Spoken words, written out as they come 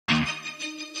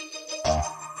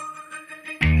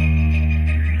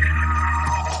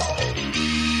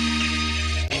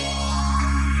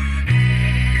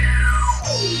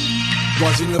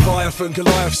Rising Leviathan,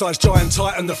 Goliath-sized giant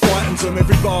titan that frightens them.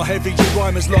 Every bar heavy, you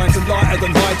rhymers lines and lighter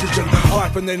than hydrogen.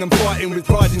 Hype and then I'm fighting with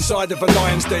pride inside of a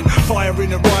lion's den.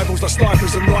 Firing at rivals like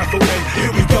snipers and riflemen.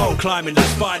 Here we go. Climbing like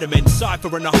Spider-Man,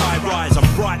 cypher in a high rise.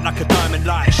 I'm bright like a diamond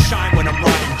light, shine when I'm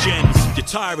writing gems. You're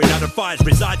tiring, I'd advise,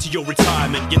 reside to your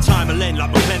retirement. Your time will end like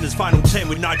McLennan's Final 10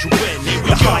 with Nigel Benn. Here we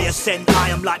go. The high ascent, I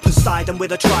am like Poseidon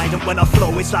with a trident. When I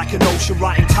flow, it's like an ocean,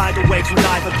 writing tidal waves with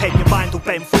either pen. Your mind will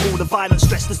bend from all the violent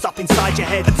stress that's up inside your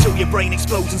head, until your brain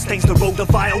explodes and stains the road a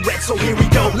vile red. So here we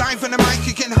go. Live on the mic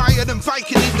again, higher than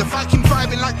Viking in the Viking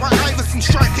vibing like White Iverson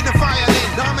striking a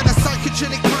violin. I'm in a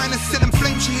psychogenic minus still in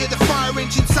flames. You hear the fire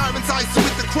engine sirens ice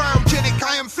with the cryogenic.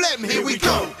 I am phlegm. Here we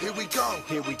go. Here we go.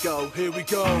 Here we go. Here we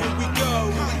go. Here we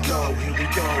go. Here we go. Here we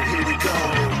go. Here we go.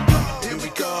 Here we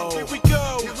go. Here we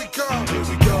go. Here we go. Here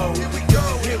we go. Here we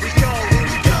go. Here we go. Here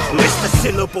we go. List the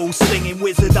syllables, slinging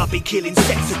wizard. I'll be killing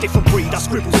sets, a different breed. I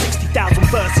scribble 60,000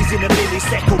 verses in a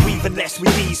millisecond, or even less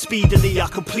with these. Speedily, I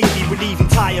completely relieve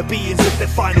entire beings of their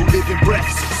final living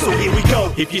breaths. So here we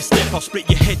go. If you step, I'll split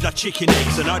your head like chicken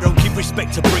eggs. And I don't give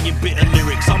respect to bringing bitter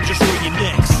lyrics, I'm just ringing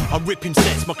necks. I'm ripping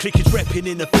sets, my click is repping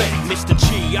in effect. Mr.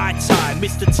 G, I-Tie,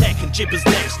 Mr. Tech and Jibbers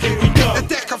next. Here we go. The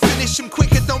deck, I finish him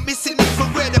quicker, don't miss it.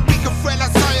 Infrared, a bigger threat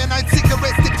like cyanide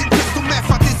cigarettes dipped in crystal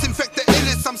meth. I disinfect the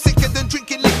illest, I'm sicker than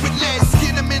drinking liquid lead.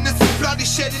 Skin them in some bloody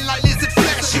shedding like lizard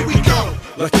flesh. Here we go.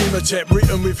 Like Imatep,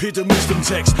 written with hidden wisdom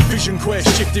text. Vision quest,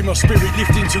 shifting my spirit,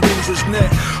 lifting to Indra's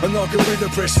net. And I gorilla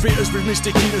press fitters with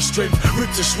mystic inner strength.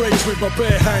 Ripped to shreds with my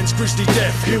bare hands, grisly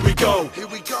death. Here we go. Here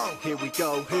we go. Here we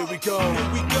go. Here we go.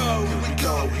 Here we go. Here we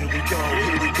go. Here we go.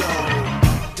 Here we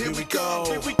go. Here we go.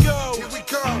 Here we go. Here we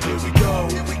go. Here we go.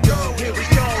 Here we go. Here we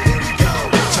go. Here we go.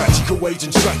 Tactical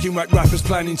agents tracking whack rappers,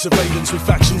 planning surveillance with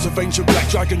factions of ancient black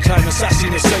dragon clan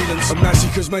assassin assailants. And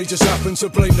massacres may just happen to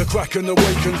blame the Kraken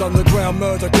awakened. Underground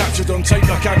murder captured on tape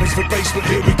like hammers for basement.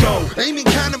 Here we go. Aiming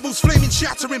cannibals, flaming,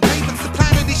 shattering pavements. The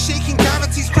planet is shaking,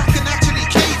 cavities cracking, actually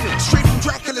caving. Straight from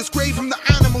Dracula's grave, from the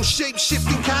animal shape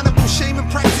shifting cannibal, shame and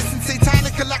practice and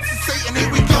satanic alaxis Satan.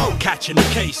 Here we go. Catching a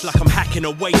case like I'm hacking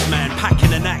a waste man,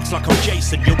 packing an axe like I'm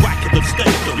Jason. You're whacking them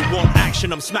Statham. You want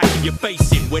action, I'm smacking your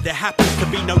face in. Where there happens to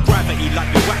be no gravity,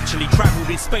 like you actually travelled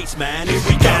in space, man. Here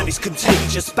we go. It's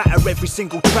contagious, batter every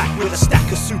single track with a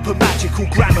stack of super magical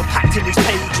grammar packed in these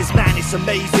pages. Man, it's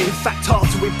amazing, in fact hard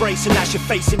to embrace. And as you're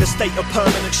facing a state of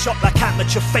permanent shock like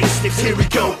amateur facelifts, here we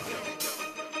go.